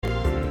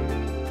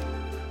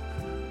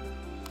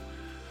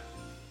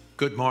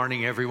Good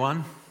morning,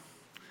 everyone,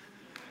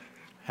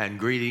 and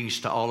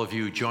greetings to all of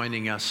you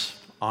joining us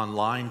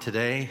online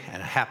today,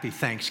 and happy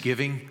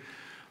Thanksgiving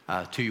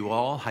to you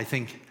all. I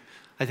think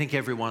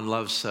everyone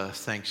loves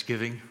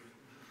Thanksgiving,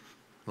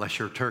 unless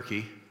you're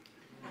turkey.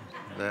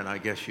 Then I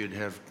guess you'd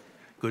have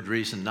good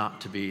reason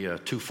not to be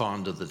too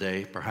fond of the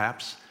day,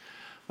 perhaps.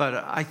 But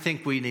I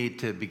think we need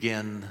to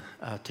begin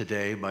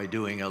today by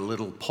doing a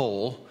little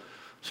poll.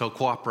 So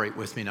cooperate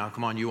with me now.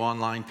 Come on, you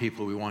online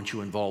people, we want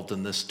you involved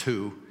in this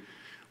too.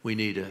 We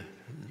need an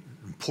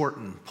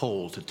important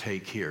poll to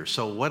take here.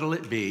 So what'll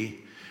it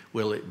be?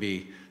 Will it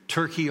be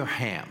turkey or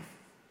ham?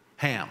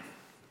 Ham.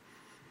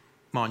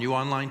 Come on, you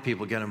online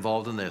people, get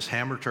involved in this.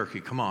 Ham or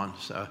turkey? Come on.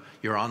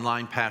 Your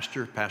online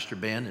pastor, Pastor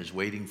Ben, is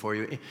waiting for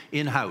you.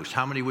 In-house,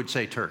 how many would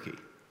say turkey?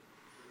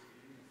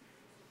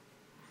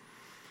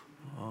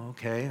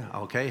 Okay.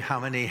 How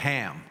many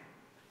ham?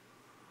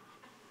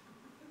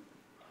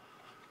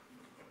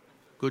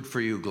 Good for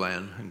you,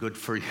 Glenn, and good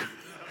for you.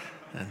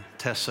 And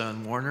Tessa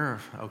and Warner,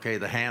 okay,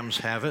 the hams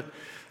have it.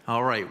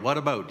 All right, what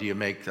about, you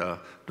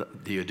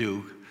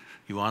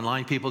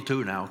online people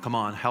too now, come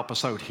on, help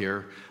us out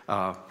here.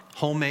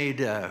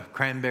 Homemade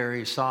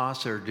cranberry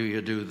sauce, or do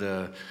you do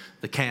the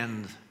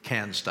canned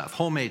stuff?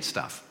 Homemade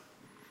stuff.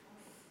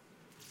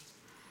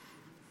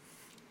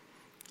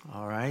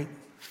 All right,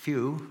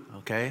 few,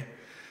 okay.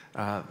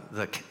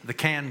 The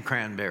canned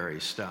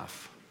cranberry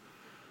stuff.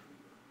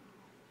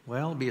 Well,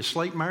 it'll be a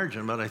slight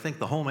margin, but I think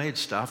the homemade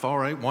stuff. All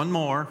right, one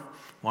more.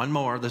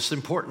 This is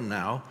important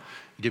now.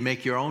 Do you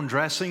make your own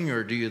dressing,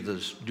 or do you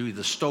do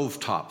the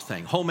stovetop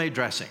thing? Homemade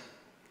dressing.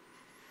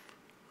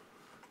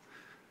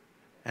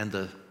 And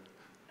the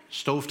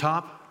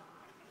stovetop?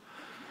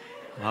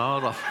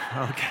 Oh,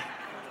 okay.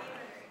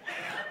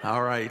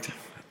 All right.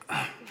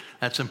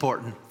 That's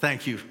important.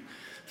 Thank you.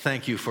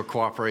 Thank you for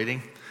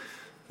cooperating.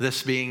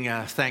 This being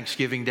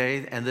Thanksgiving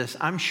Day, and this,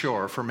 I'm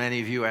sure, for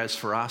many of you, as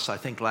for us, I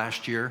think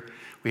last year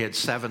we had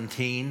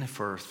 17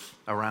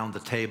 around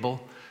the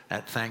table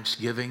at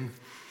Thanksgiving,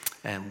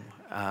 and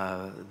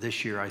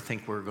this year I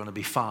think we're going to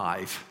be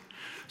 5.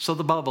 So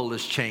the bubble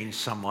has changed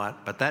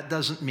somewhat, but that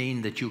doesn't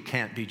mean that you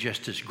can't be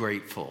just as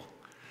grateful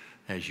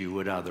as you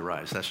would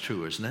otherwise. That's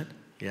true, isn't it?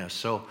 Yes.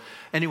 So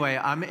anyway,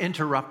 I'm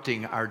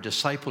interrupting our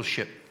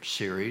discipleship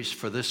series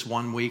for this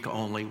 1 week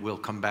only. We'll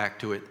come back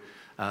to it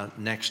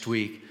next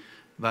week.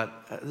 But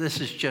this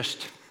is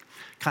just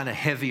kind of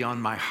heavy on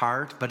my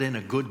heart, but in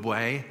a good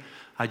way.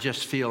 I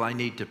just feel I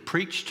need to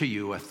preach to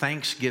you a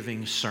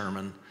Thanksgiving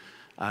sermon,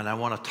 and I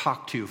want to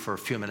talk to you for a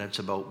few minutes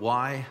about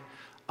why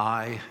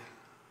I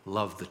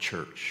love the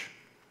church.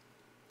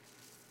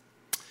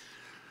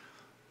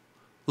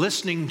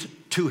 Listening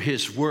to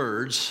his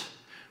words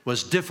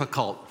was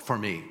difficult for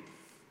me,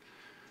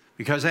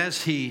 because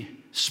as he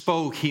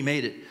spoke, he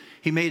made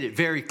it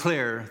very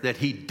clear that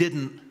he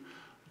didn't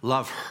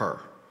love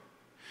her.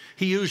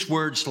 He used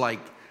words like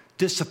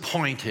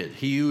disappointed.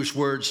 He used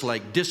words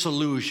like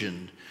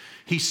disillusioned.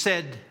 He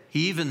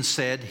even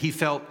said he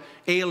felt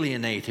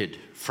alienated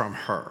from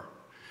her.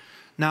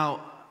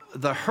 Now,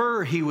 the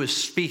her he was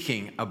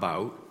speaking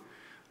about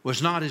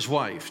was not his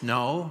wife.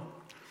 No,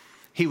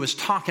 he was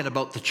talking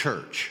about the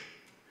church.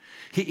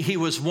 He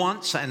was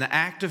once an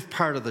active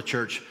part of the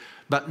church,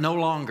 but no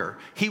longer.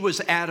 He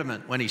was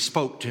adamant when he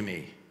spoke to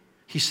me.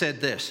 He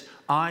said this,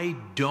 I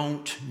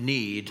don't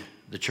need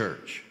the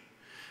church.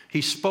 He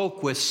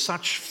spoke with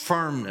such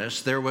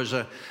firmness. There was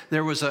a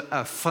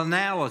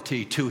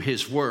finality to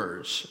his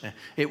words.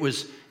 It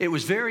was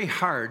very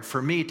hard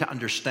for me to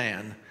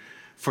understand.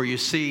 For you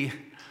see,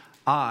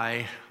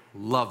 I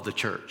love the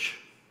church.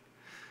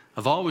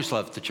 I've always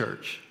loved the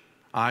church.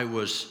 I've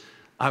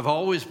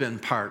always been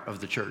part of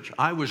the church.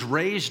 I was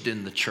raised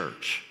in the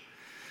church.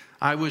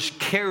 I was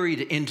carried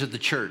into the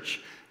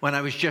church. When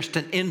I was just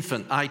an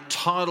infant, I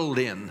toddled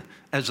in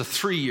as a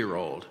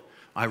 3-year-old.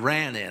 I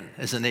ran in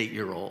as an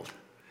 8-year-old.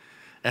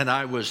 And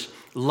I was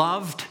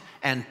loved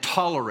and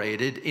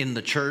tolerated in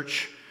the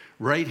church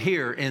right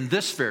here in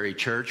this very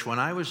church when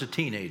I was a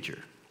teenager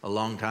a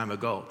long time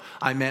ago.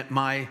 I met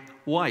my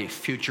wife,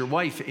 future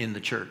wife, in the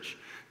church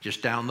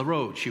just down the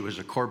road. She was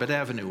a Corbett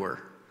Avenuer.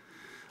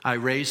 I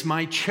raised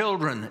my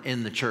children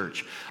in the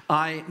church.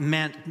 I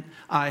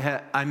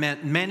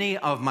met many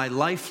of my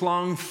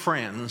lifelong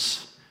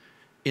friends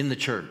in the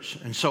church.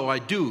 And so I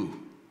do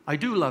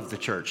love the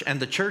church, and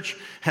the church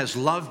has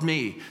loved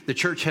me. The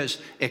church has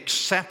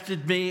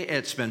accepted me.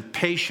 It's been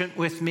patient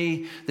with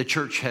me. The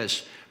church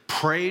has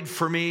prayed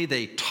for me.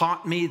 They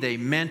taught me. They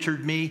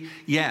mentored me.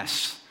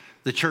 Yes,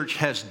 the church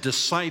has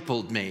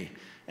discipled me,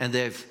 and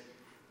they've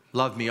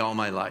loved me all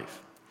my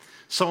life.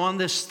 So on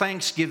this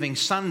Thanksgiving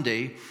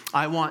Sunday,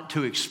 I want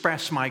to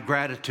express my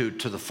gratitude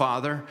to the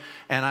Father,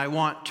 and I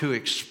want to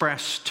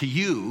express to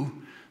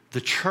you,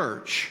 the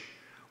church,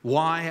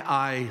 why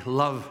I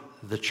love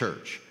the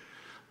church.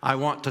 I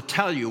want to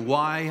tell you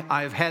why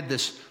I've had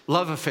this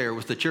love affair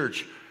with the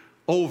church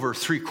over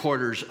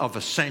 3/4 of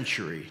a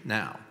century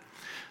now.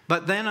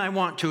 But then I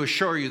want to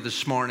assure you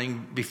this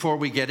morning, before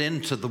we get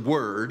into the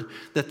word,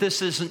 that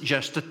this isn't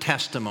just a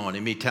testimony,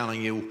 me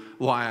telling you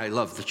why I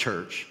love the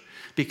church.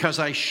 because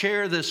I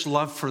share this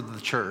love for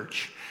the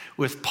church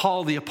with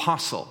Paul the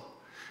Apostle.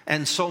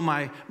 And so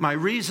my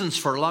reasons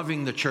for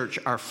loving the church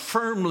are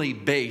firmly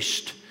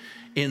based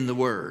in the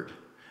Word.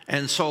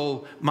 And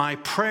so my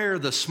prayer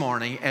this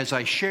morning as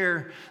I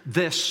share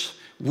this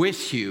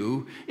with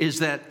you is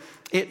that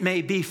it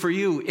may be for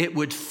you, it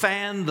would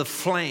fan the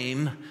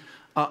flame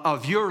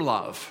of your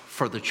love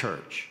for the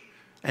church.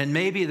 And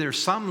maybe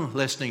there's some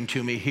listening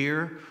to me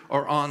here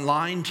or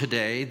online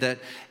today that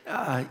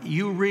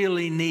you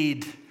really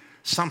need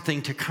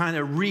something to kind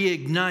of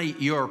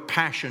reignite your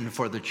passion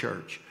for the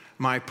church.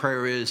 My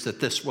prayer is that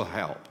this will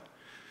help.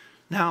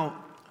 Now,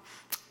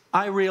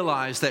 I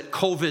realize that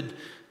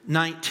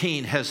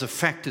COVID-19 has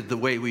affected the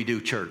way we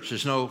do church.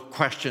 There's no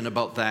question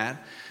about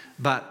that.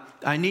 But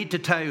I need to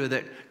tell you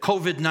that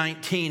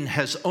COVID-19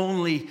 has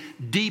only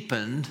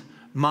deepened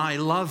my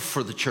love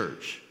for the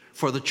church.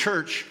 For the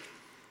church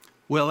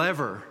will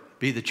ever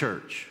be the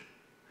church.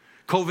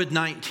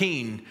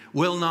 COVID-19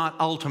 will not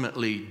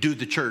ultimately do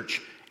the church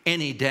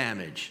any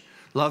damage.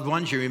 Loved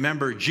ones, you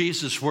remember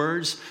Jesus'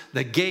 words,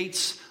 the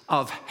gates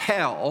of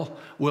hell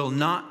will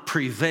not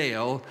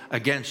prevail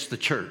against the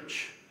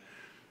church.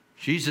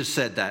 Jesus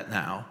said that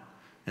now.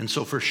 And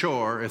so for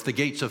sure, if the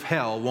gates of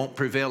hell won't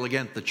prevail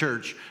against the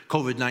church,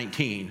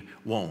 COVID-19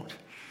 won't.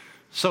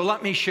 So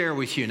let me share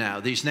with you now,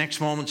 these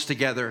next moments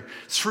together,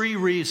 3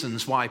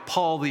 reasons why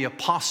Paul the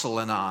Apostle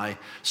and I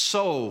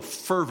so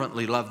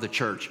fervently love the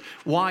church,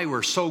 why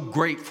we're so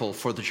grateful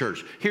for the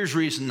church. Here's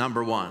reason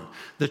number 1.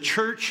 The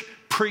church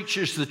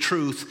preaches the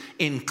truth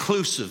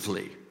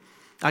inclusively.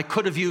 I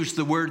could have used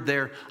the word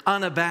there,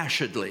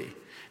 unabashedly.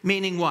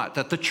 Meaning what?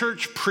 That the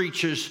church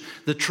preaches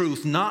the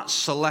truth not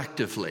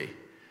selectively.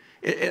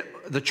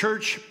 The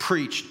church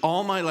preached,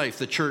 all my life,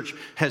 the church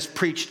has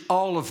preached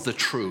all of the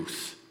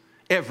truth,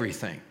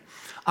 everything.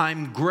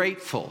 I'm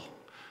grateful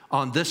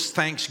on this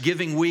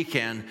Thanksgiving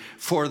weekend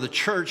for the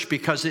church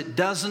because it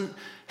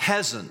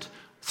hasn't,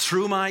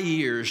 through my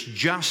years,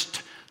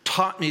 just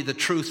taught me the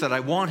truth that I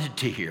wanted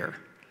to hear.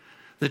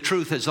 The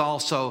truth has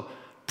also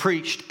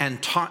preached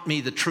and taught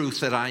me the truth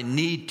that I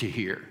need to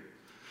hear.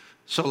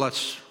 So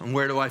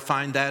where do I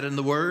find that in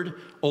the Word?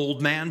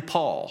 Old man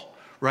Paul,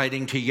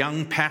 writing to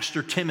young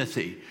Pastor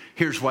Timothy.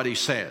 Here's what he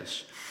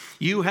says.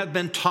 You have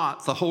been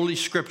taught the Holy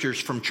Scriptures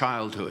from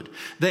childhood.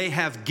 They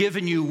have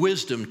given you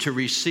wisdom to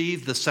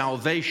receive the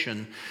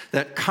salvation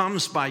that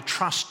comes by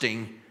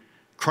trusting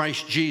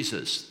Christ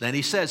Jesus. Then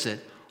he says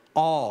it,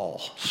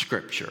 all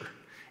Scripture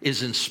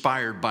is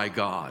inspired by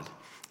God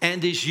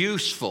and is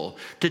useful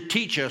to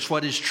teach us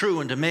what is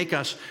true and to make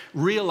us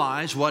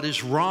realize what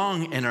is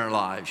wrong in our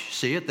lives. You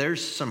see it?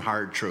 There's some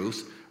hard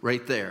truth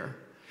right there.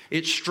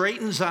 It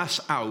straightens us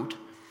out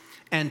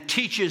and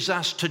teaches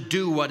us to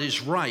do what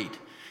is right.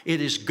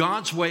 It is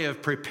God's way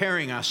of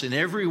preparing us in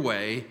every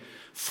way,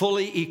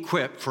 fully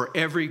equipped for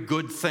every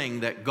good thing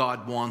that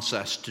God wants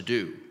us to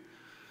do.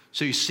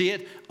 So you see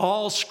it?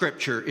 All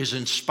Scripture is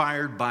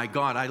inspired by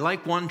God. I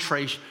like one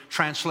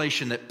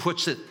translation that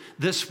puts it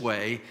this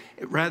way.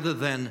 Rather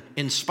than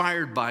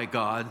inspired by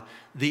God,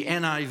 the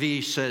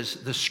NIV says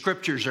the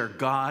Scriptures are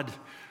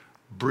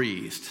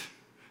God-breathed.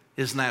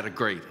 Isn't that a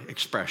great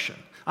expression?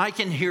 I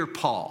can hear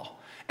Paul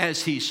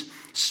as he's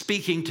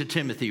speaking to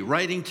Timothy,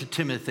 writing to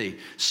Timothy,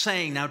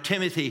 saying, now,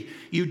 Timothy,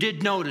 you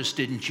did notice,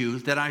 didn't you,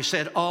 that I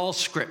said all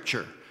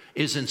Scripture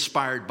is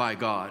inspired by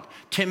God.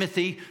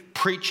 Timothy,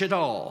 preach it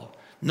all.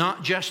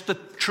 Not just the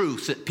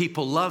truth that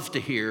people love to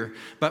hear,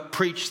 but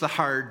preach the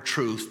hard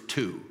truth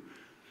too.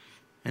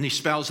 And he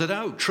spells it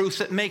out. Truth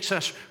that makes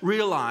us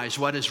realize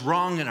what is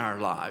wrong in our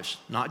lives.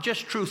 Not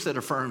just truth that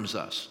affirms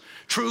us.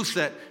 Truth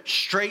that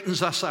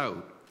straightens us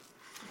out.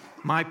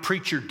 My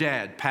preacher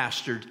dad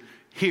pastored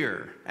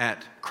here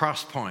at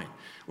Cross Point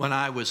when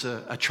I was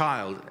a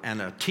child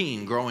and a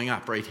teen growing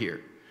up right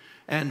here.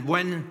 And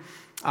when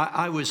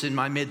I was in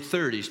my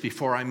mid-30s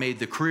before I made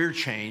the career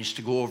change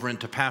to go over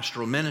into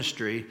pastoral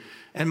ministry,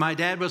 and my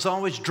dad was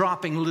always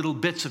dropping little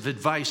bits of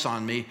advice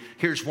on me.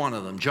 Here's one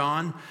of them.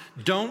 John,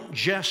 don't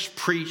just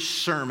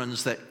preach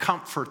sermons that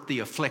comfort the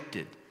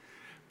afflicted.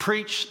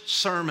 Preach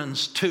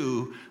sermons,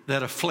 too,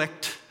 that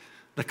afflict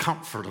the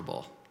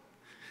comfortable.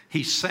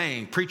 He's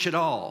saying, preach it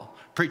all.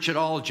 Preach it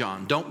all,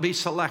 John. Don't be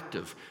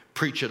selective.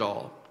 Preach it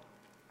all.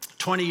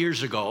 20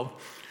 years ago,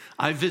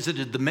 I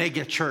visited the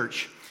mega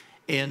church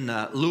in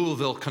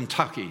Louisville,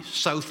 Kentucky,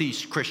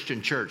 Southeast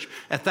Christian Church.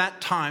 At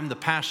that time, the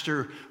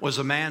pastor was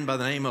a man by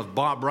the name of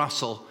Bob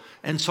Russell,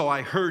 and so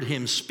I heard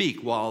him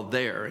speak while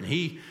there. And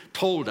he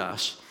told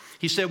us,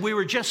 he said, we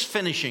were just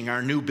finishing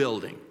our new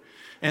building,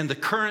 and the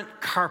current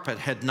carpet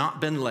had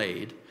not been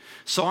laid.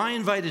 So I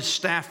invited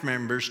staff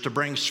members to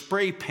bring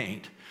spray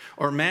paint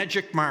or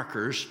magic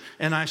markers,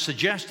 and I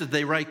suggested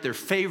they write their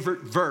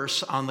favorite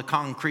verse on the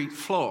concrete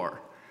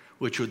floor,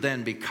 which would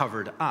then be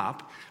covered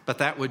up, but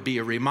that would be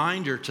a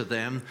reminder to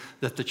them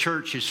that the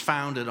church is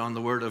founded on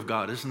the Word of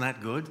God. Isn't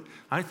that good?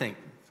 I think,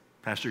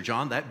 Pastor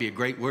John, that'd be a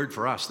great word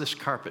for us. This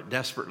carpet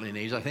desperately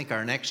needs. I think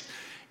our next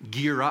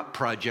Gear Up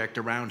project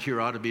around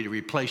here ought to be to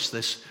replace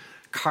this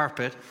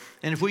carpet.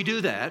 And if we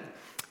do that,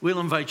 we'll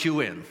invite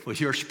you in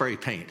with your spray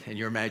paint and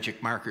your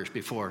magic markers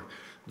before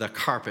the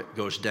carpet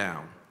goes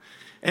down.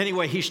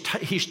 Anyway,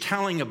 he's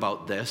telling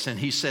about this, and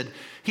he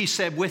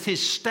said with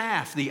his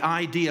staff, the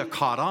idea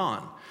caught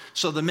on.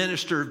 So the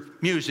minister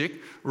of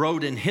music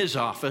wrote in his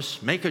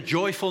office, "Make a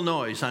joyful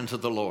noise unto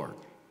the Lord."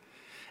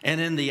 And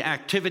in the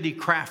activity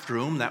craft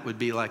room, that would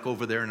be like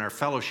over there in our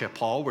fellowship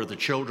hall where the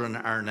children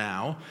are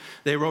now,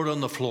 they wrote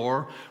on the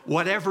floor,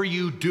 "Whatever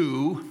you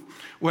do,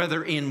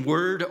 whether in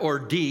word or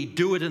deed,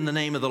 do it in the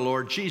name of the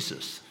Lord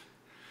Jesus."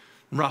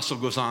 Russell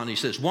goes on, he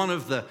says, one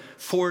of the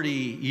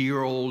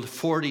 40-year-old,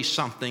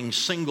 40-something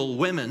single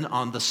women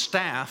on the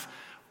staff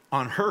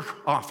on her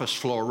office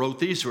floor wrote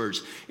these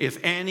words, "If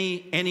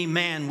any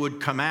man would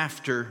come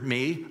after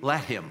me,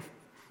 let him."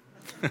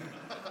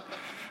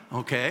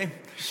 Okay,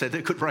 said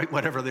they could write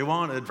whatever they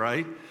wanted,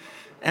 right?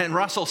 And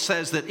Russell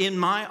says that in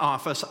my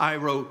office I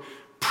wrote,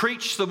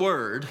 "Preach the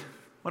word."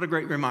 What a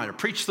great reminder.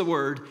 Preach the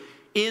word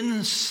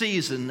in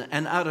season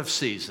and out of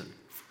season.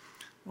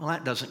 Well,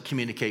 that doesn't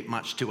communicate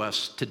much to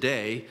us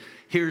today.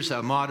 Here's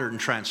a modern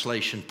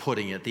translation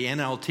putting it. The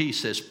NLT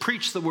says,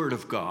 "Preach the word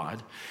of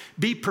God.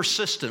 Be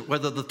persistent,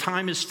 whether the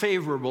time is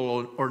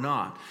favorable or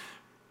not.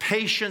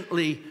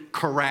 Patiently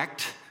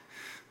correct,"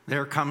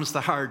 there comes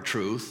the hard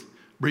truth,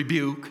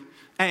 "rebuke,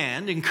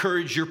 and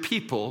encourage your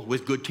people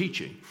with good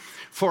teaching.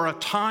 For a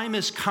time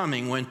is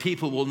coming when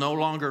people will no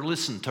longer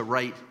listen to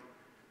right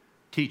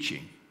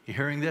teaching." You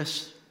hearing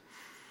this?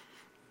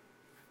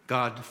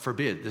 God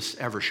forbid this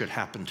ever should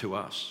happen to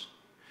us.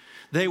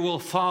 "They will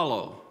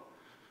follow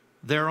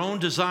their own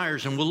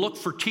desires and will look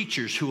for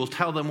teachers who will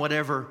tell them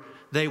whatever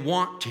they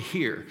want to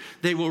hear.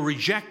 They will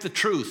reject the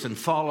truth and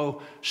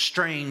follow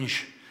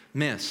strange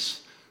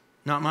myths."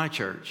 Not my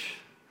church,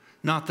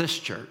 not this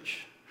church,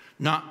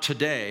 not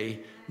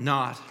today,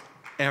 not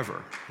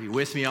ever. Are you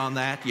with me on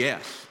that?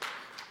 Yes.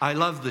 I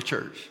love the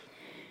church.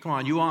 Come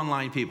on, you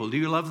online people, do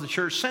you love the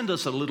church? Send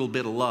us a little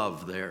bit of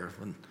love there.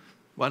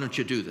 Why don't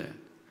you do that?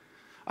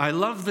 I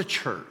love the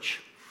church,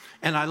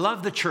 and I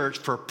love the church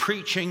for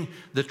preaching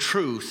the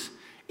truth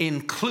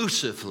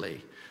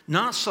inclusively,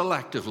 not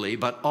selectively,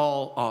 but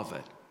all of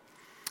it.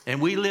 And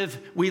we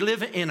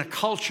live in a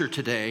culture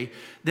today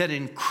that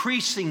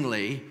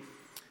increasingly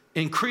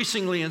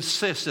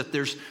insists that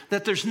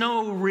there's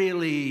no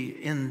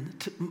really, in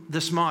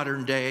this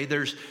modern day,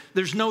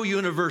 there's no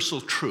universal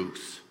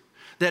truth.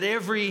 That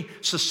every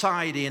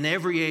society and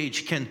every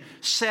age can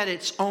set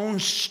its own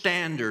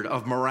standard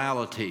of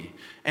morality.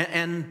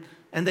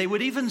 And they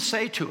would even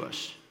say to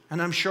us,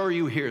 and I'm sure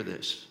you hear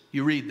this,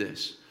 you read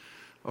this,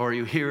 or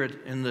you hear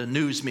it in the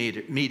news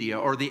media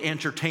or the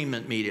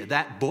entertainment media,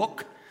 that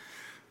book,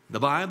 the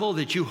Bible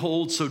that you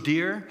hold so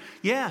dear,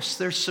 yes,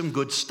 there's some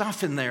good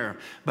stuff in there,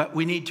 but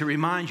we need to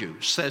remind you,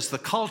 says the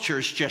culture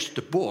is just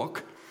a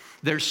book.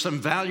 There's some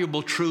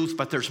valuable truth,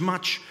 but there's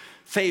much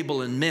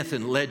fable and myth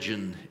and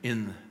legend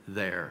in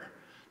there.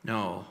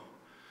 No,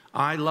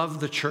 I love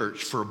the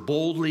church for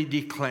boldly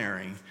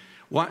declaring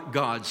what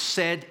God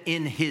said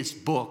in his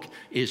book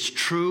is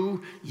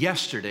true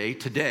yesterday,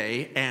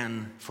 today,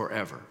 and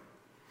forever.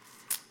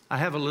 I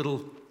have a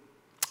little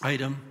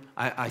item.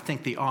 I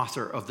think the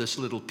author of this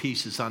little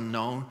piece is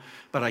unknown,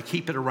 but I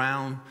keep it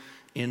around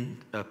in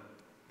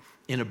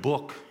a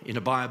book, in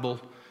a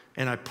Bible,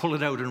 and I pull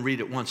it out and read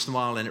it once in a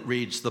while, and it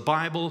reads, "The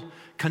Bible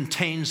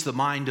contains the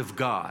mind of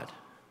God,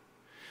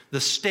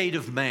 the state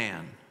of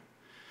man,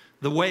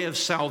 the way of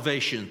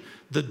salvation,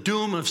 the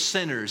doom of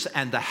sinners,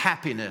 and the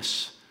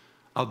happiness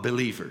of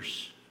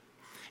believers.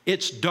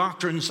 Its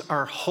doctrines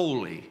are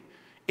holy.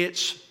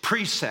 Its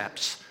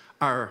precepts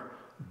are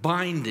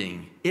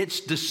binding. Its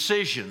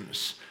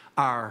decisions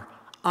are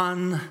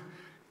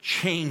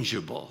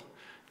unchangeable."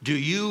 Do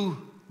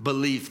you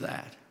believe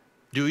that?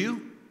 Do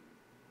you?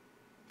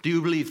 Do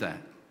you believe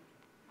that?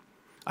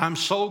 I'm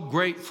so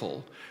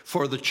grateful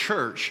for the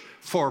church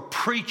for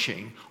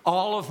preaching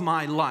all of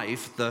my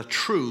life the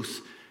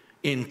truth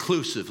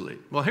inclusively.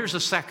 Well, here's a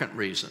second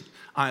reason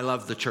I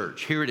love the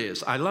church. Here it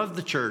is. I love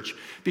the church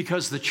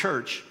because the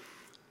church,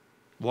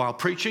 while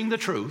preaching the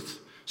truth,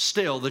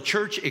 still the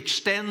church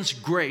extends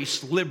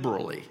grace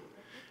liberally.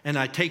 And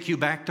I take you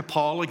back to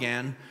Paul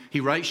again.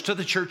 He writes to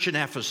the church in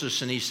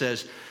Ephesus and he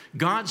says,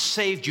 God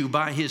saved you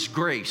by his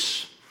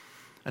grace.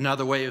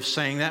 Another way of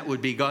saying that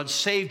would be God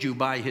saved you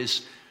by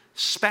his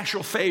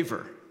special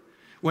favor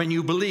when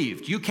you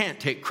believed. You can't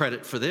take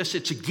credit for this.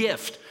 It's a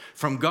gift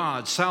from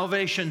God.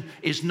 Salvation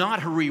is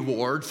not a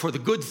reward for the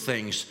good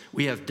things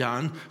we have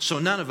done, so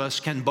none of us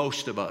can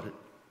boast about it.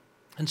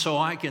 And so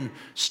I can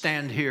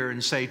stand here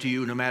and say to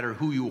you, no matter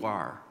who you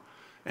are,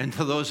 and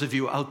to those of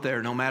you out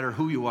there, no matter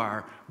who you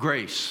are,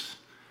 grace,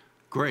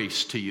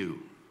 grace to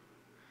you.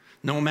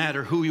 No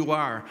matter who you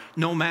are,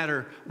 no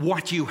matter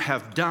what you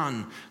have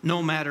done,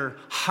 no matter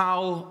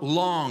how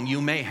long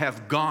you may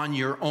have gone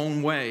your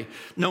own way,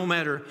 no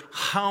matter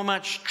how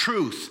much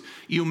truth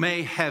you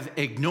may have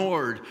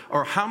ignored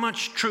or how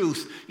much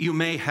truth you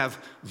may have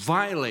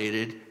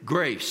violated,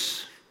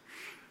 grace,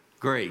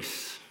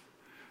 grace,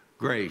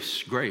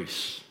 grace,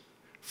 grace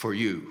for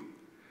you.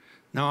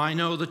 Now, I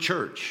know the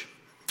church.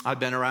 I've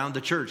been around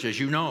the church, as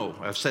you know.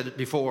 I've said it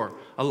before,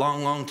 a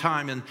long, long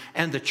time.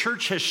 And the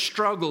church has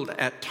struggled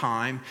at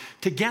times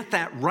to get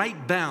that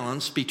right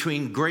balance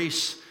between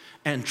grace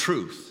and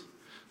truth.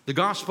 The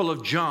Gospel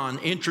of John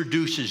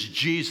introduces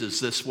Jesus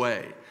this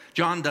way.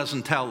 John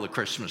doesn't tell the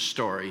Christmas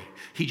story.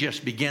 He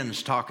just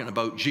begins talking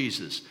about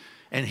Jesus.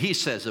 And he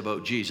says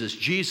about Jesus,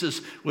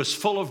 Jesus was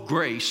full of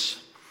grace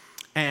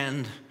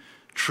and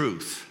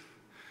truth.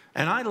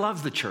 And I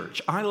love the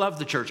church. I love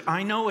the church.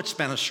 I know it's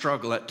been a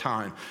struggle at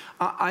times.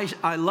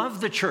 I love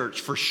the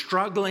church for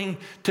struggling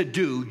to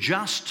do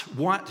just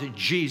what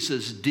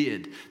Jesus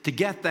did, to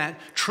get that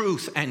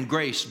truth and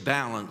grace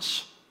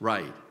balance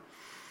right.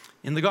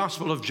 In the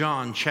Gospel of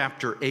John,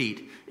 chapter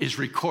 8, is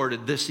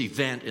recorded this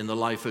event in the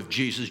life of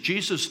Jesus.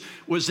 Jesus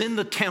was in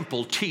the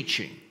temple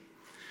teaching,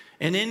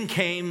 and in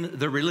came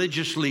the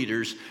religious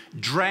leaders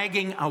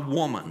dragging a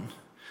woman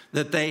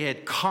that they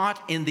had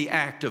caught in the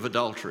act of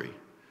adultery.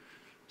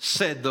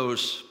 Said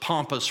those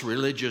pompous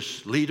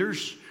religious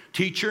leaders,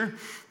 "Teacher,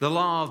 the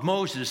law of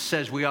Moses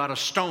says we ought to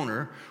stone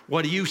her.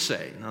 What do you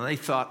say?" Now, they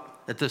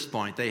thought at this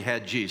point they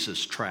had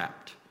Jesus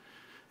trapped.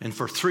 And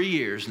for 3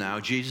 years now,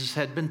 Jesus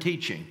had been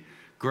teaching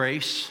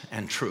grace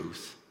and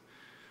truth.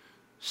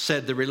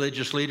 Said the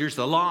religious leaders,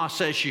 "The law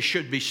says she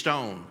should be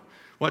stoned."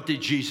 What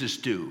did Jesus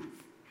do?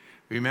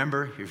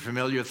 Remember, you're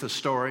familiar with the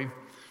story?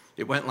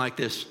 It went like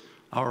this.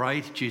 "All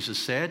right," Jesus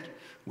said,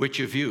 which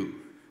of you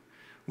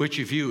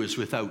is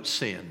without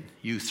sin?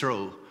 You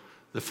throw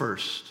the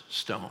first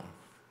stone."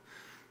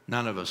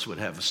 None of us would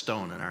have a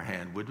stone in our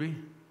hand, would we?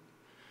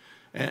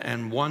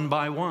 And one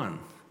by one,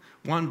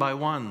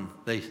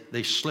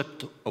 they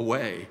slipped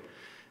away.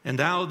 And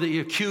now the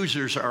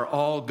accusers are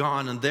all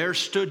gone, and there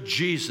stood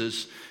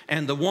Jesus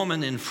and the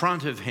woman in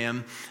front of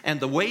him, and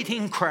the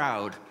waiting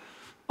crowd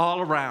all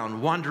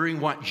around, wondering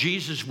what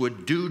Jesus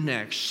would do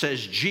next.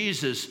 Says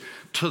Jesus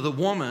to the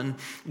woman,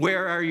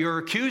 "Where are your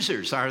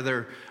accusers? Are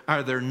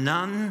there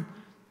none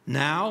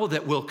now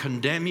that will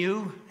condemn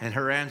you?" And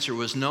her answer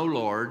was, "No,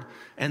 Lord."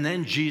 And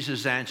then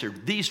Jesus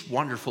answered these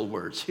wonderful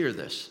words. Hear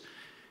this.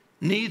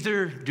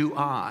 "Neither do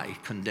I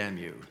condemn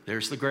you."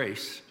 There's the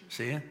grace.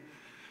 See it?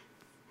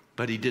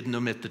 But he didn't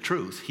omit the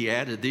truth. He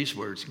added these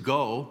words.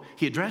 "Go."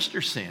 He addressed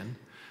her sin.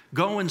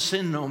 "Go and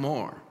sin no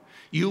more."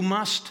 You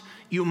must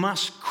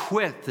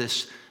quit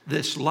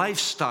this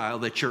lifestyle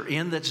that you're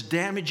in that's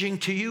damaging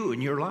to you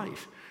in your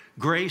life.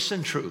 Grace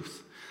and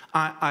truth.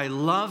 I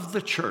love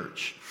the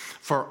church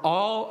for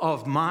all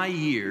of my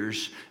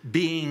years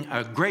being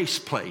a grace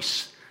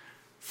place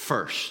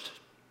first.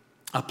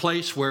 A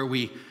place where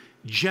we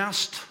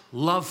just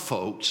love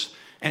folks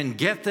and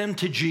get them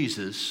to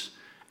Jesus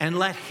and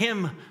let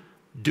him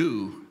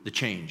do the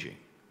changing.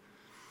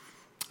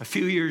 A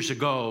few years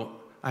ago,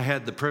 I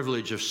had the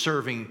privilege of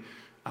serving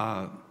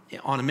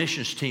on a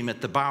missions team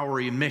at the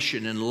Bowery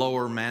Mission in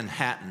Lower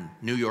Manhattan,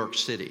 New York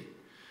City.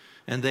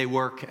 And they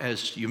work,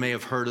 as you may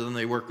have heard of them,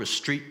 they work with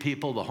street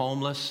people, the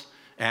homeless,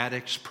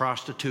 addicts,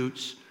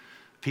 prostitutes,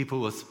 people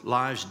with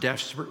lives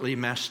desperately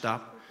messed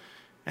up.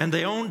 And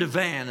they owned a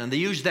van, and they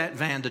used that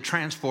van to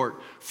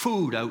transport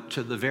food out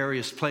to the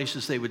various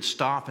places they would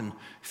stop and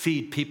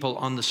feed people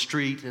on the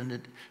street. And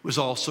it was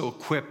also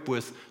equipped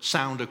with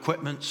sound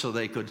equipment so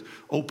they could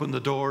open the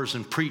doors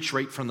and preach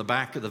right from the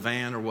back of the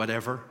van or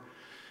whatever.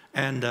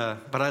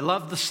 But I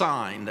loved the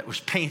sign that was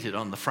painted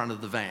on the front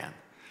of the van.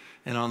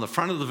 And on the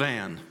front of the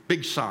van,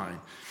 big sign,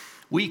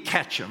 "We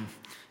catch them,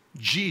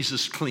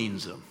 Jesus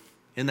cleans them."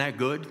 Isn't that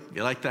good?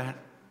 You like that?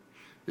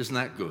 Isn't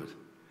that good?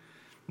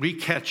 We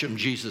catch them,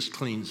 Jesus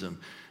cleans them.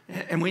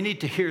 And we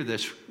need to hear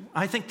this.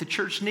 I think the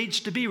church needs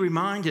to be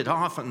reminded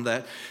often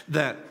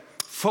that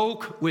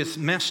folk with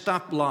messed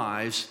up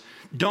lives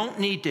don't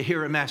need to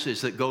hear a message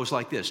that goes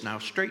like this. "Now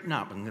straighten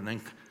up and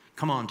then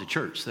come on to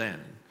church then.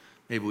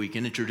 Maybe we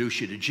can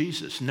introduce you to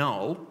Jesus."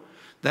 No,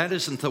 that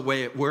isn't the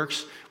way it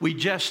works.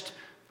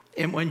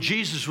 And when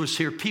Jesus was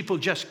here, people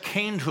just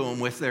came to him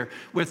with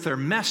their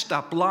messed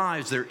up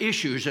lives, their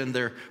issues and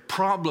their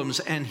problems,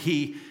 and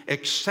he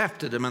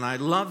accepted them. And I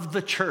love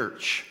the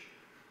church.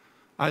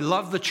 I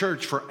love the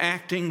church for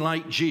acting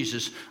like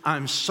Jesus.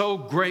 I'm so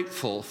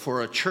grateful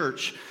for a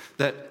church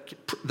that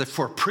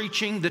for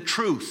preaching the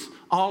truth,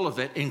 all of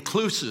it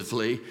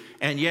inclusively,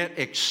 and yet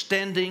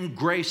extending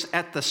grace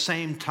at the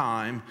same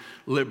time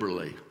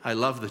liberally. I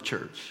love the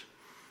church.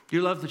 Do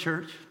you love the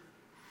church?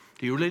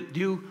 Do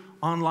you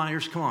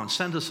onliners, come on,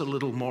 send us a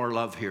little more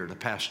love here to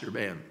Pastor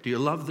Ben. Do you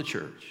love the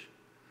church?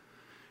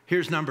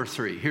 Here's number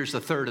 3. Here's the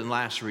third and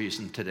last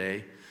reason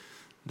today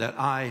that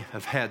I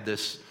have had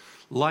this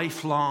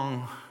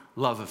lifelong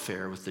love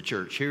affair with the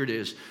church. Here it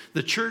is.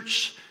 The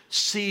church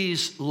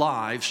sees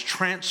lives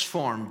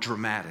transformed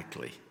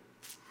dramatically.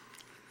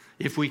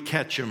 If we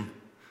catch them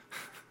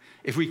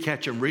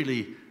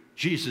really,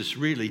 Jesus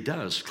really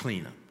does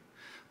clean them.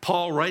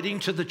 Paul, writing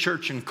to the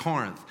church in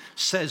Corinth,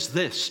 says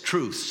this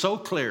truth so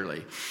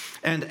clearly.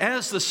 "And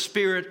as the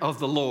Spirit of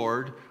the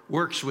Lord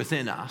works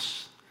within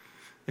us,"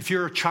 if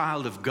you're a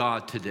child of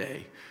God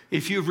today,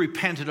 if you've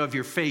repented of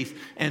your faith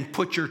and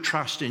put your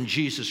trust in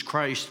Jesus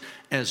Christ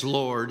as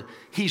Lord,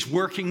 he's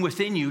working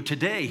within you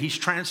today. He's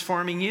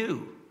transforming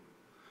you.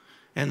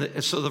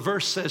 And so the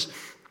verse says,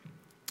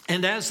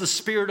 and as the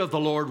Spirit of the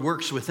Lord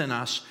works within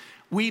us,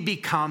 we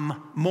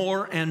become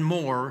more and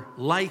more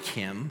like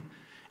him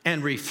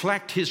and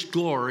reflect his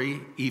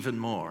glory even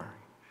more.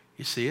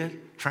 You see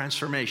it?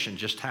 Transformation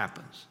just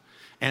happens.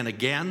 And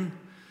again,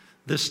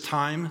 this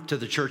time to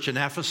the church in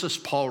Ephesus,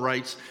 Paul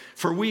writes,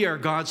 for we are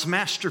God's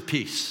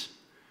masterpiece.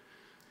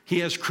 He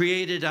has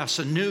created us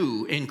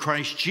anew in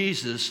Christ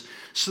Jesus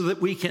so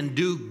that we can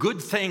do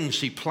good things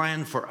he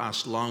planned for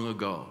us long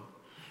ago.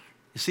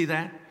 You see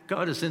that?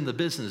 God is in the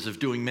business of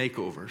doing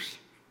makeovers.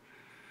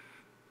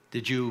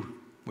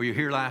 Were you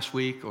here last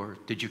week, or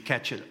did you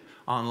catch it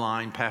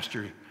online?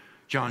 Pastor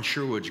John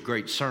Sherwood's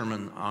great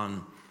sermon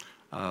on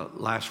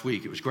last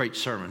week. It was a great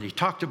sermon. He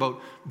talked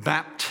about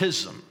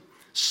baptism,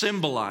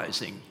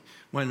 symbolizing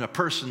when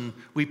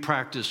we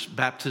practice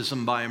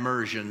baptism by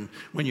immersion.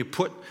 When you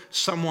put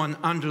someone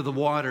under the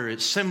water, it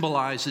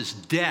symbolizes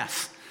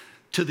death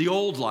to the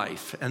old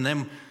life. And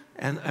then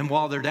and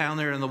while they're down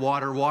there in the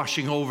water,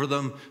 washing over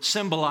them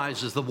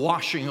symbolizes the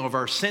washing of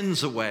our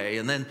sins away.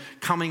 And then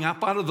coming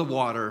up out of the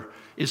water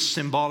is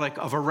symbolic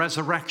of a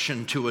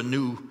resurrection to a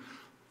new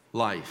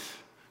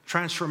life.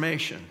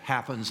 Transformation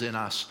happens in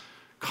us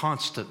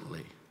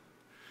constantly.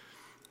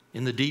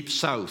 In the Deep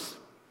South,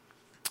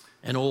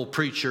 an old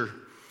preacher,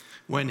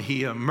 when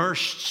he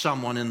immersed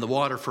someone in the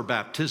water for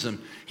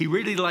baptism, he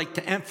really liked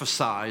to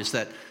emphasize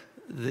that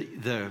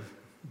the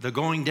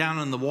going down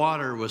in the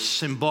water was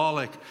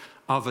symbolic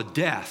of a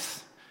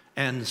death.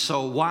 And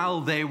so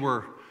while they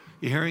were,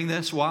 you hearing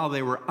this? While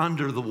they were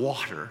under the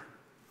water,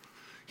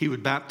 he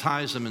would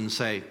baptize them and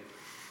say,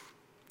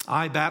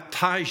 I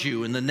baptize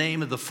you in the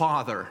name of the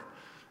Father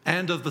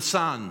and of the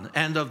Son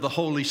and of the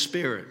Holy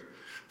Spirit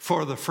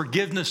for the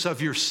forgiveness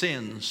of your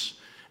sins,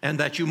 and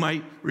that you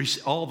might,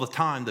 all the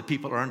time the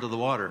people are under the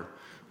water.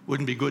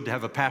 Wouldn't be good to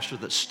have a pastor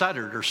that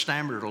stuttered or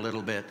stammered a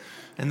little bit.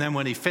 And then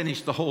when he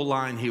finished the whole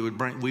line, he would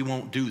bring, we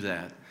won't do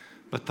that.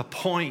 But the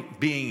point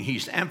being,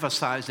 he's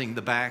emphasizing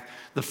the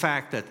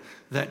fact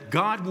that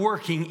God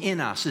working in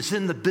us is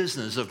in the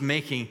business of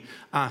making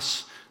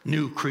us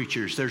new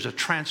creatures. There's a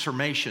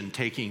transformation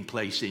taking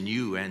place in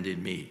you and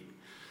in me.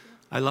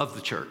 I love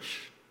the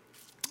church.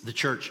 The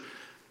church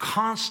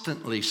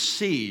constantly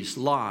sees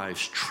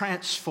lives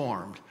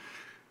transformed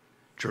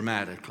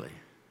dramatically.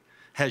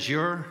 Has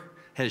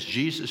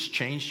Jesus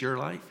changed your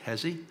life?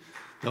 Has he?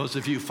 Those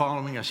of you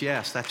following us,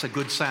 yes, that's a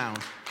good sound.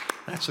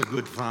 That's a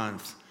good fun.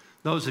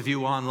 Those of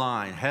you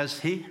online, has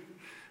he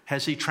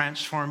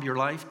transformed your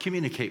life?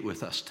 Communicate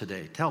with us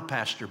today. Tell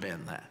Pastor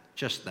Ben that,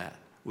 just that,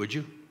 would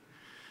you?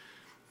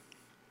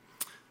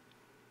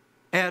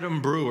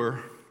 Adam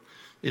Brewer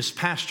is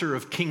pastor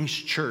of King's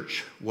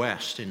Church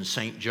West in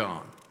St.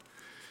 John.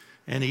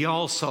 And he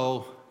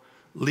also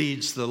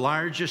leads the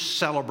largest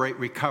Celebrate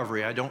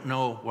Recovery. I don't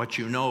know what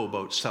you know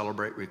about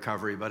Celebrate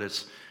Recovery, but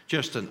it's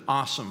just an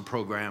awesome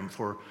program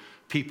for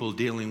people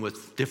dealing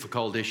with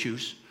difficult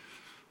issues.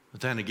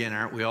 But then again,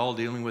 aren't we all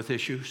dealing with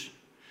issues?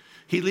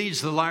 He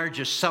leads the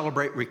largest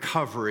Celebrate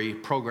Recovery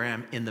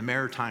program in the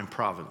Maritime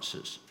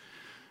Provinces.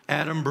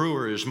 Adam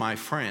Brewer is my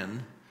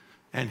friend,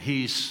 and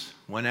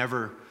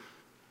whenever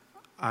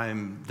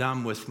I'm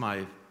done with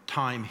my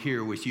time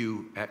here with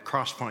you at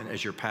Crosspoint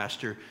as your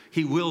pastor,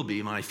 he will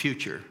be my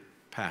future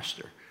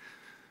pastor.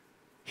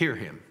 Hear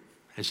him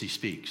as he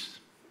speaks.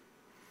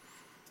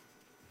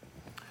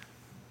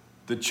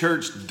 The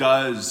church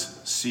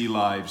does see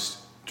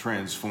lives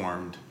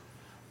transformed.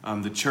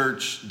 The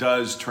church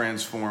does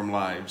transform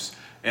lives.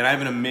 And I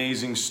have an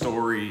amazing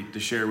story to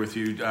share with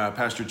you.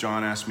 Pastor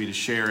John asked me to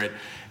share it.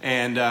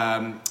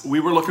 And we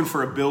were looking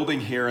for a building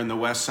here in the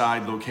West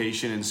Side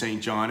location in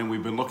St. John, and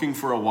we've been looking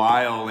for a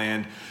while.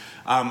 And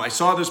I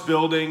saw this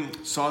building,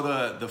 saw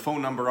the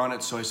phone number on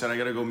it, so I said, I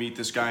got to go meet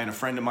this guy. And a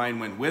friend of mine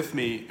went with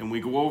me, and we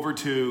go over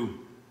to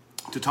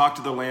talk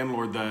to the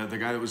landlord, the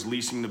guy that was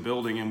leasing the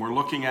building, and we're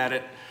looking at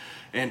it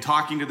and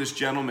talking to this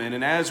gentleman.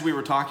 And as we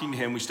were talking to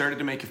him, we started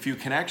to make a few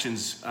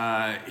connections.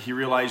 He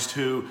realized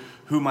who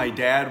my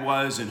dad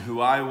was and who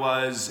I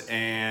was,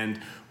 and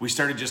we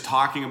started just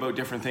talking about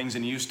different things,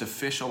 and he used to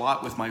fish a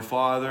lot with my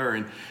father,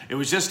 and it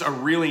was just a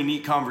really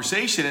neat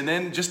conversation. And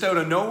then just out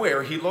of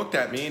nowhere, he looked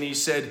at me and he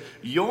said,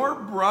 your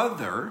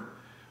brother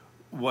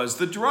was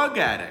the drug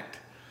addict.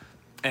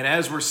 And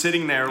as we're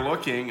sitting there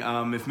looking,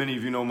 if many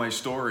of you know my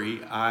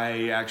story,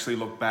 I actually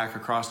looked back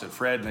across at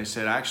Fred and I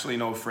said, actually,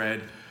 no,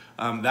 Fred,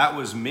 that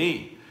was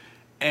me.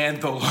 And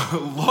the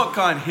look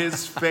on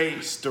his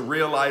face to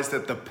realize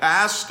that the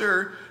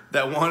pastor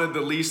that wanted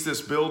to lease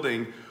this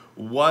building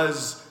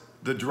was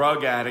the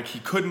drug addict. He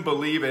couldn't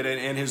believe it.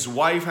 And his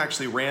wife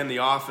actually ran the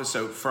office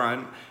out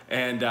front.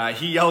 And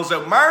he yells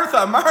out,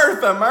 Martha,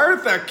 Martha,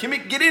 Martha,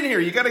 get in here.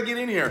 You got to get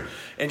in here.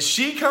 And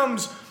she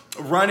comes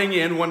running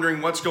in,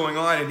 wondering what's going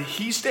on. And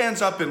he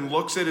stands up and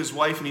looks at his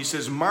wife and he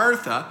says,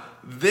 Martha,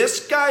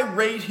 this guy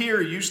right here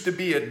used to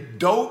be a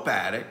dope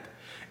addict.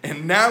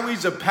 And now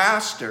he's a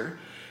pastor.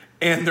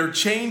 and they're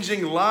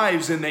changing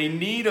lives and they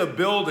need a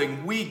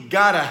building. We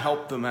got to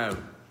help them out.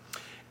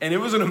 And it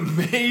was an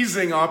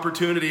amazing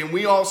opportunity, and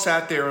we all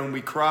sat there and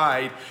we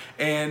cried.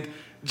 And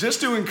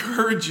just to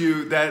encourage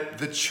you that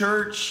the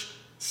church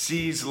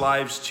sees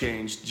lives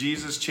changed.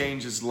 Jesus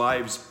changes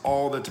lives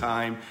all the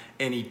time,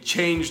 and he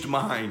changed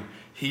mine.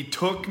 He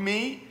took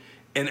me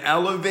and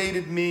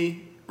elevated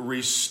me,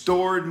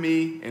 restored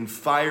me, and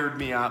fired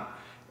me up.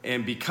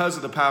 And because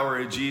of the power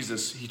of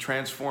Jesus, he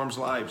transforms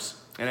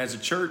lives. And as a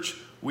church,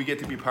 we get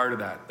to be part of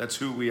that. That's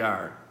who we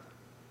are.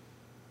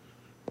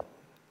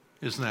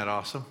 Isn't that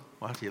awesome?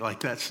 Wow, do you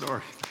like that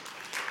story?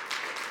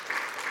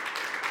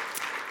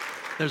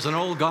 There's an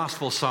old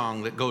gospel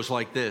song that goes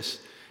like this.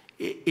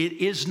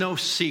 It is no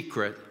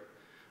secret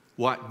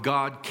what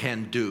God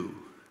can do.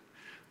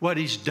 What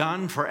he's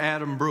done for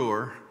Adam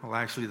Brewer, well,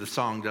 actually the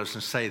song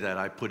doesn't say that,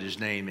 I put his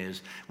name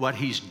is, what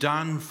he's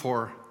done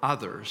for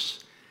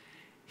others,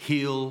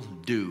 he'll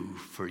do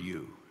for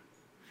you.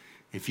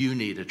 If you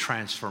need a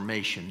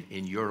transformation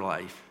in your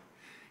life,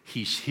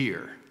 he's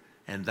here,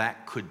 and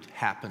that could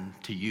happen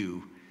to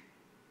you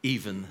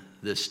even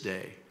this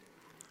day.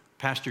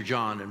 Pastor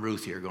John and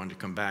Ruthie are going to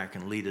come back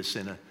and lead us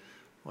in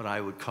what I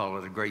would call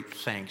it a great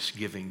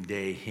Thanksgiving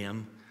Day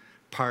hymn.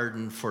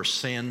 Pardon for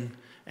sin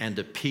and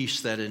a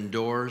peace that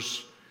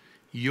endures,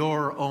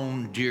 your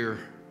own dear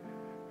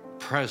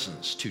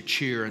presence to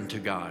cheer and to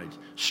guide,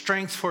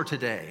 strength for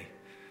today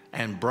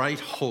and bright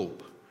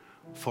hope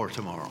for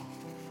tomorrow.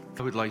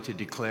 I would like to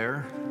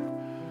declare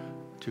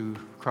to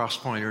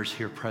Crosspointers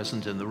here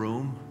present in the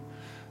room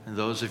and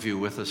those of you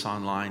with us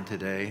online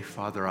today,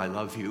 Father, I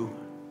love you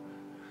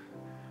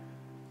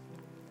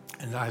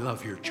and I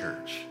love your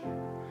church.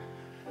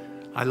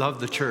 I love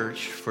the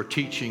church for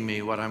teaching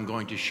me what I'm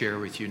going to share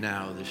with you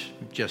now,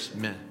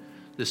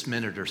 this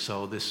minute or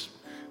so, this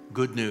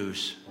good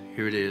news.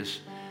 Here it is.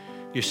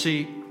 You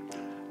see,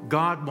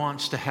 God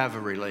wants to have a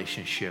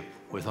relationship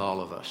with all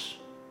of us.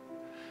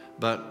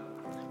 But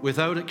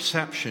without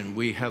exception,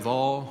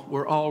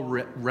 we're all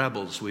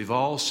rebels. We've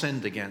all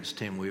sinned against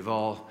him. We've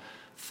all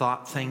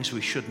thought things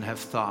we shouldn't have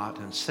thought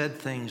and said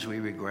things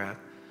we regret.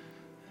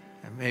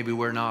 And maybe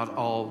we're not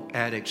all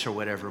addicts or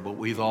whatever, but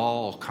we've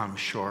all come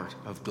short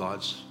of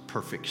God's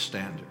perfect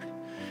standard.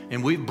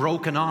 And we've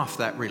broken off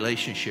that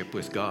relationship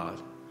with God.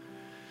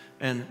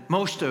 And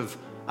most of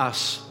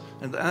us,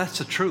 and that's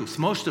the truth,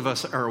 most of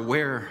us are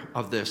aware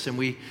of this. And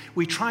we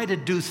try to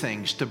do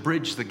things to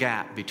bridge the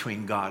gap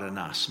between God and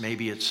us.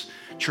 Maybe it's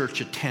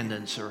church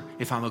attendance, or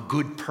if I'm a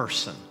good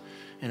person,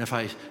 and if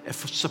I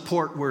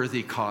support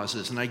worthy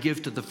causes, and I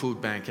give to the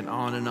food bank, and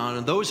on.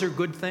 And those are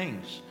good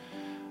things.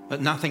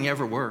 But nothing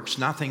ever works.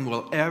 Nothing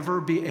will ever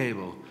be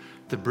able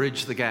to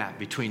bridge the gap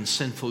between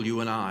sinful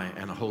you and I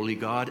and a holy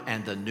God.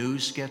 And the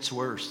news gets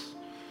worse.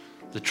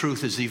 The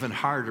truth is even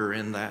harder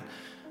in that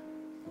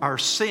our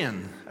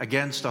sin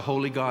against a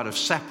holy God have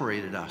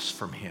separated us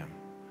from him.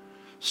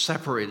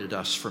 Separated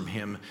us from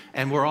him.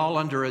 And we're all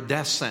under a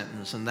death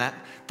sentence. And that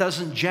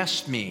doesn't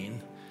just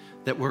mean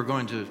that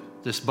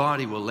this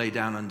body will lay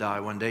down and die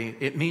one day.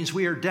 It means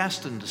we are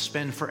destined to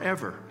spend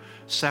forever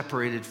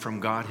separated from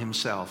God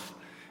himself.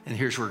 And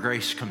here's where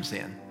grace comes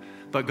in.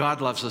 But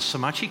God loves us so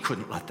much, he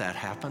couldn't let that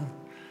happen.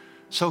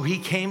 So he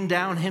came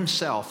down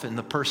himself in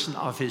the person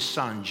of his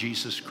Son,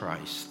 Jesus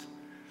Christ,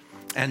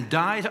 and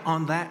died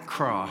on that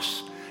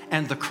cross.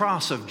 And the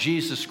cross of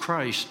Jesus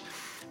Christ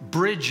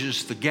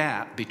bridges the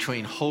gap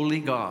between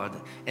holy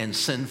God and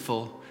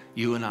sinful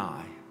you and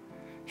I.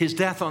 His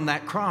death on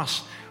that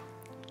cross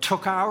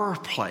took our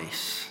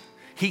place.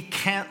 He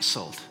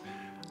canceled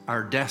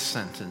our death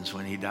sentence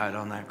when he died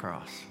on that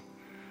cross.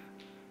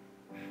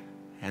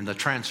 And the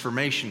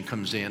transformation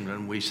comes in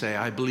when we say,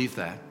 I believe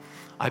that.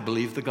 I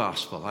believe the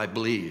gospel. I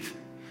believe.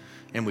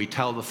 And we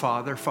tell the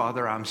Father,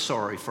 Father, I'm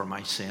sorry for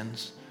my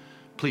sins.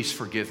 Please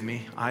forgive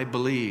me. I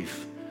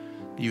believe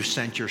you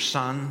sent your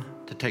Son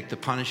to take the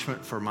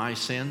punishment for my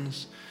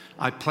sins.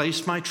 I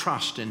place my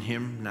trust in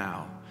him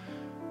now.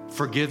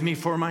 Forgive me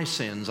for my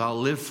sins. I'll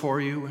live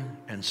for you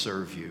and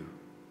serve you.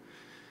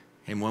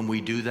 And when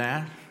we do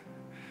that,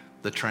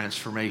 the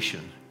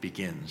transformation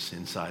begins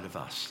inside of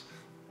us.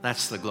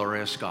 That's the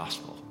glorious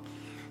gospel.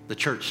 The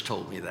church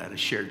told me that, has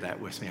shared that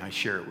with me. I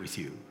share it with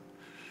you.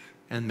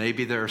 And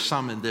maybe there are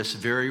some in this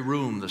very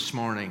room this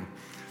morning.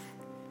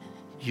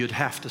 You'd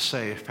have to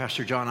say,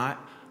 Pastor John,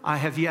 I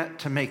have yet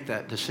to make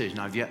that decision.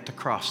 I've yet to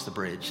cross the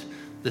bridge.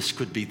 This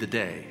could be the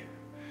day,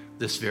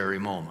 this very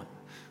moment.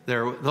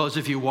 There are those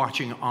of you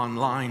watching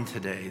online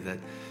today that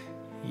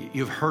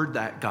you've heard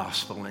that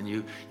gospel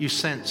and you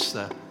sense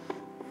the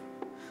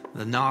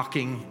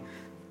knocking.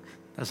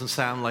 Doesn't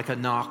sound like a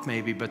knock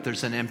maybe, but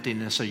there's an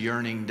emptiness, a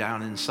yearning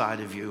down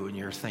inside of you, and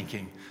you're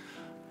thinking,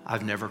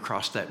 I've never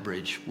crossed that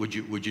bridge. Would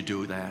you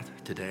do that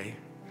today?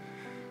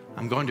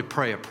 I'm going to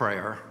pray a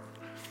prayer,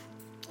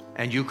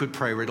 and you could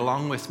pray right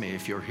along with me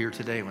if you're here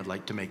today and would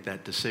like to make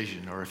that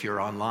decision, or if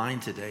you're online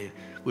today,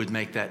 would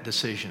make that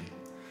decision.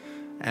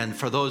 And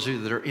for those of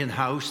you that are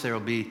in-house, there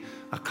will be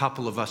a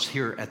couple of us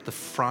here at the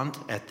front,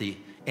 at the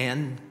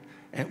end,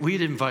 and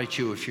we'd invite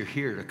you, if you're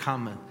here, to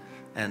come and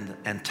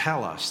and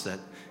tell us that,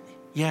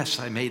 yes,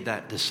 I made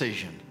that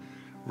decision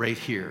right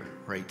here,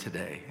 right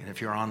today. And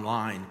if you're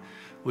online,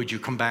 would you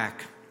come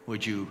back?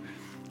 Would you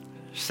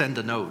send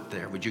a note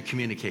there? Would you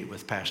communicate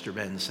with Pastor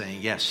Ben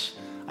saying, yes,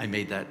 I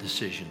made that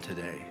decision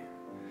today?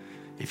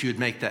 If you'd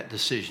make that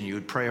decision, you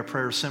would pray a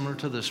prayer similar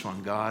to this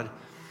one. God,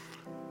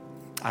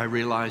 I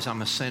realize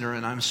I'm a sinner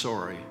and I'm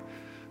sorry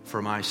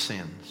for my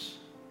sins.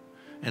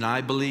 And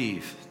I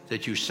believe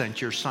that you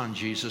sent your Son,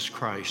 Jesus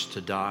Christ,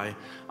 to die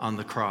on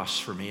the cross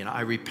for me. And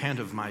I repent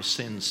of my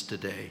sins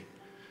today.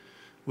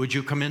 Would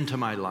you come into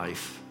my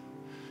life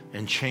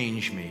and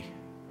change me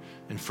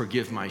and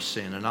forgive my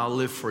sin? And I'll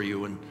live for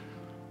you and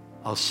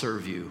I'll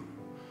serve you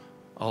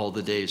all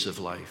the days of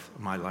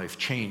my life.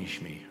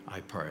 Change me, I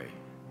pray.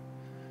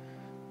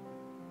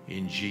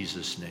 In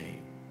Jesus'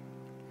 name,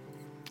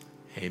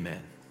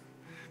 amen.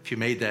 If you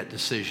made that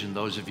decision,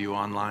 those of you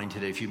online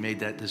today, if you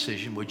made that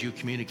decision, would you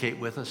communicate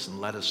with us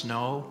and let us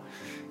know?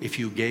 If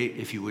you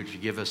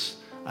would give us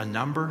a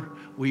number,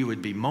 we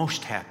would be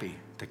most happy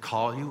to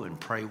call you and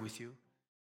pray with you.